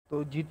तो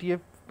GTA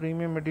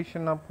premium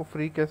addition आपको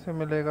free कैसे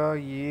मिलेगा,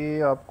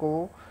 ये आपको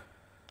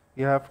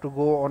you have to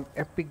go on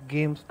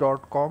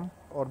epicgames.com।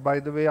 और बाय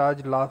द वे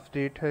आज लास्ट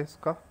डेट है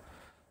इसका,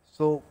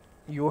 so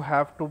you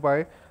have to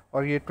bye.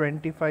 और ये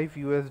 25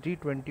 USD,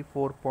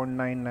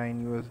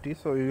 24.99 USD।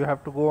 So you have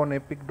to go on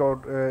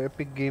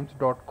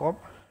epicgames.com,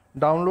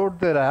 download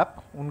their app,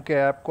 उनके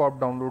ऐप को आप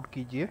डाउनलोड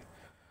कीजिए।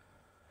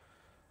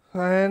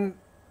 एंड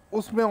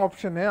उसमें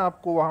ऑप्शन है,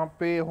 आपको वहाँ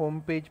पे होम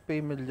पेज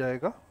पे मिल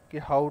जाएगा कि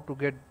how to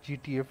get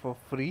GTA for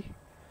free.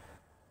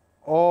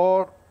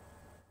 और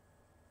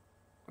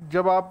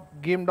जब आप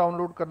गेम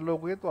डाउनलोड कर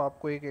लोगे तो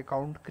आपको एक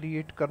अकाउंट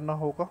क्रिएट करना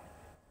होगा।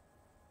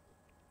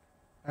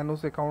 एंड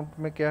उस अकाउंट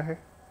में क्या है,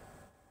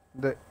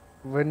 the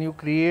when you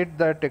create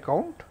that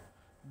account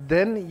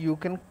then you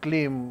can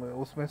claim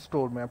उसमें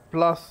स्टोर में।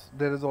 Plus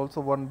there is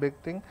also one big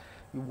thing,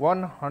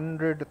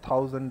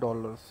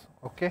 $100,000।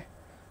 Okay,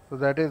 so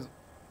that is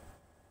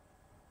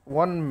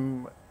 1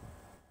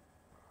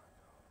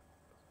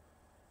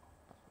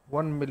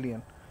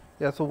 million।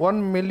 या सो 1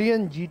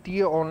 million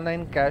GTA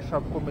ऑनलाइन कैश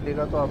आपको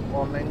मिलेगा, तो आप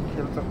ऑनलाइन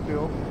खेल सकते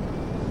हो।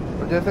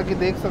 और जैसा कि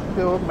देख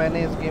सकते हो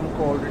मैंने इस गेम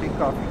को ऑलरेडी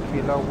काफ़ी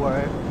खेला हुआ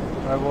है।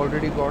 I have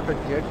already got a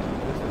jet,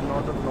 this is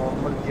not a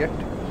normal jet.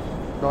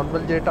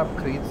 Normal jet आप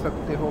खरीद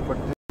सकते हो but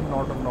this is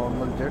not a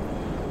normal jet.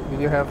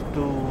 You have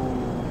to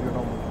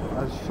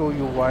I show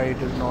you why it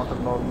is not a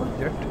normal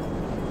jet,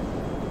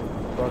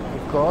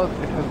 because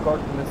it has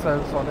got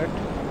missiles on it.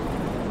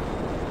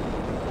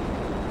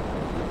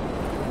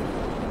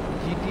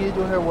 GTA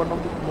जो है one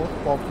of the most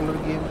popular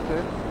games है।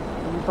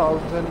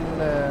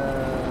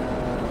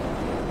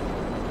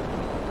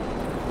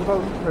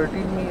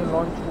 2013 में ये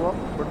launch हुआ,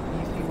 but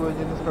PC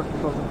version इसका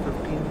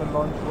 2015 में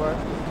launch हुआ है।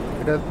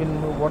 It has been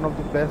one of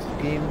the best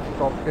games,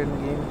 top 10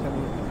 games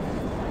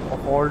of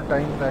all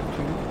times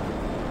actually.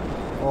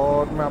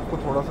 और मैं आपको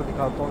थोड़ा सा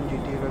दिखाता हूँ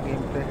GTA का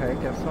गेम प्ले है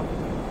कैसा।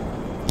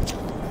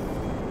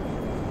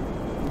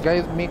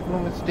 गाइस मेक नो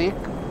मिस्टेक,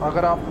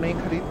 अगर आप नहीं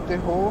खरीदते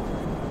हो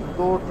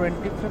तो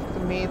 25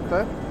 मई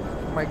तक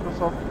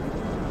माइक्रोसॉफ्ट,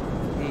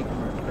 एक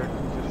minute, let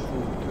me just show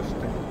this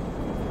thing.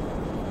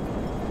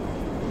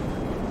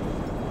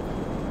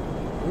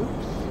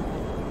 oops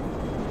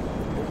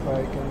if I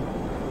can,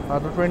 हाँ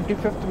तो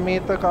 25 मई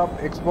तक आप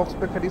Xbox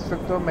पे खरीद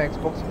सकते हो। मैं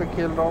Xbox पे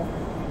खेल रहा हूँ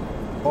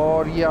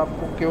और ये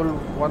आपको केवल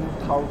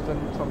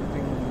 1000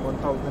 समथिंग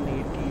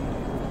 1080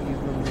 रुपीज़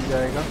में मिल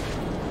जाएगा।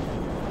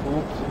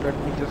 oops let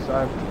me just I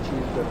have to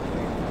change that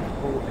thing।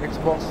 तो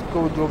Xbox को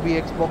जो भी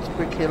Xbox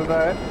पे खेल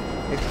रहा है,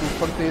 एक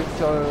सुपर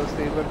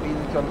सेवर डील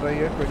चल रही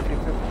है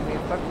 25 मई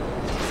तक।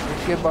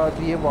 उसके बाद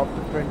ये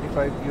वापस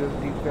 25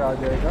 USD पे आ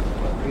जाएगा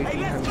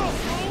 1800।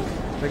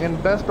 लेकिन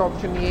बेस्ट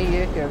ऑप्शन यही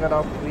है कि अगर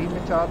आप फ्री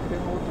में चाहते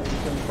हो तो you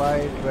can buy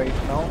it right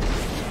now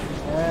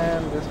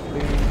and this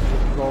place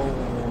is go.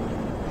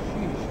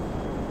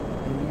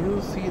 You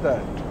see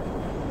that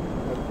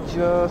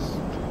just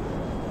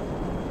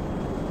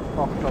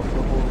fucked up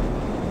the whole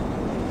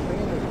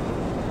thing.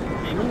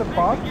 Even the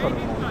parts are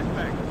more.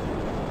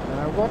 And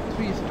I've got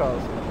 3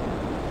 stars.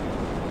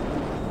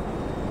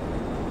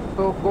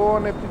 So go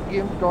on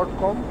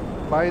epicgames.com,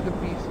 buy the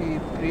PC,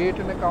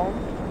 create an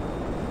account,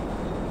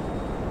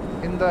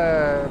 in the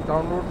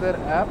download their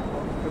app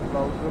on the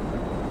browser.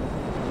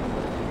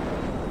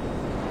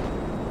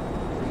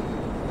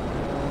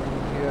 And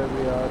here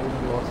we are in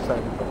Los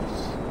Santos.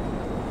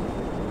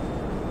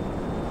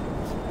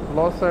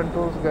 Los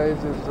Santos,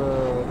 guys, is a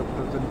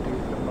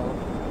representation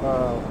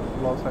of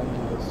Los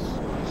Angeles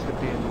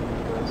city in the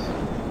US.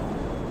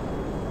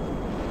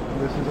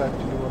 This is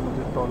actually one of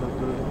the tallest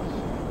buildings.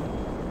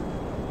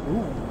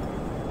 Ooh,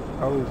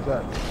 how is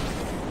that?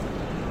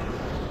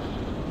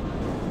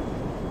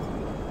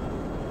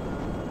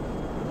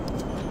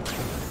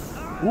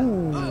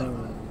 Ooh.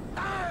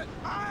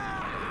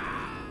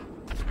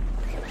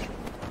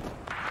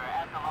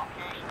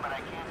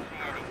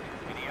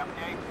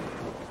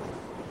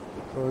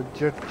 So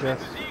jet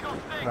just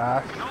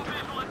crashed.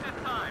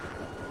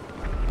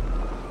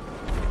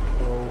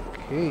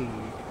 Okay.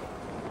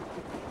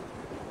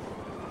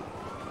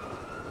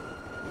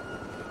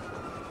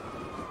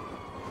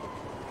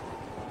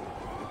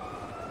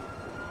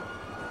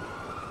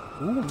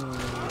 Ooh.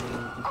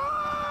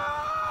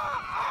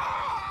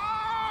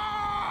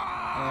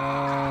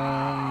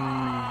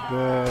 And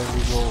there we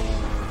go.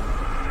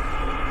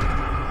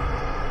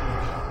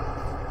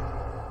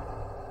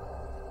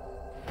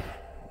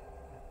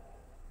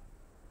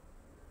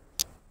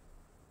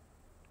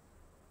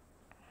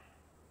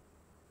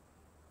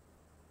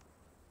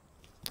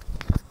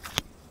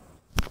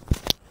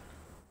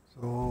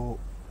 So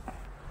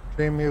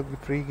claim your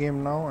free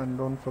game now, and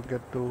don't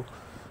forget to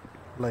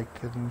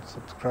like and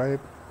subscribe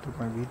to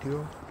my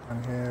video.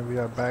 And here we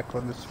are back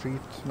on the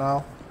streets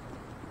now.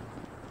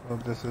 So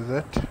this is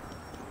it,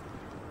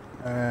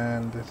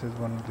 and this is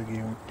one of the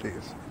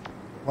gameplays.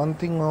 One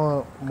thing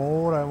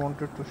more I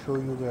wanted to show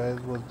you guys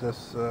was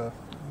this.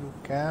 You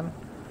can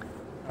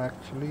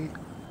actually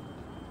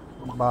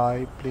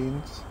buy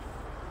planes.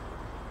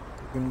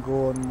 You can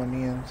go on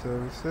money and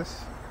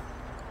services,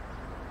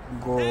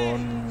 go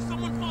on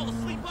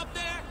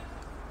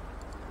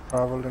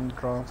travel and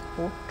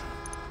transport,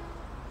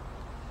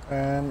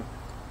 and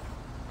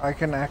I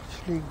can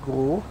actually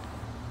go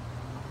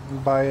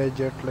and buy a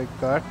jet like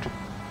that,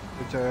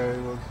 which I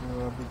was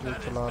अभी जो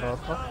चला रहा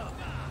था,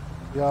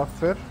 या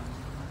फिर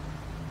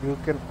you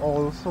can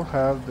also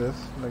have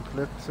this, like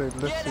let's see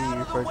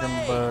if I can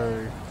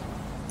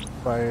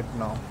buy it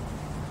now.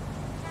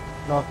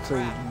 Not so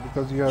easy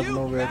because you have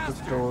nowhere to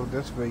store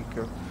this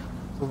vehicle.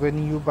 So when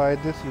you buy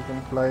this, you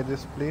can fly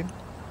this plane,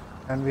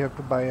 and we have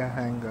to buy a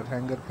hanger.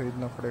 Hanger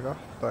खरीदना पड़ेगा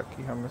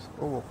ताकि हम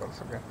इसको वो कर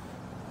सकें.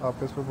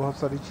 आप इस पर बहुत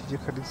सारी चीज़ें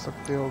खरीद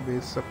सकते हो,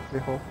 बेच सकते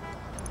हो,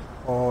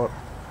 और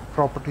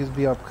प्रॉपर्टीज़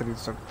भी आप खरीद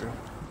सकते हो.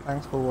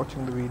 Thanks for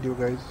watching the video,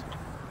 guys.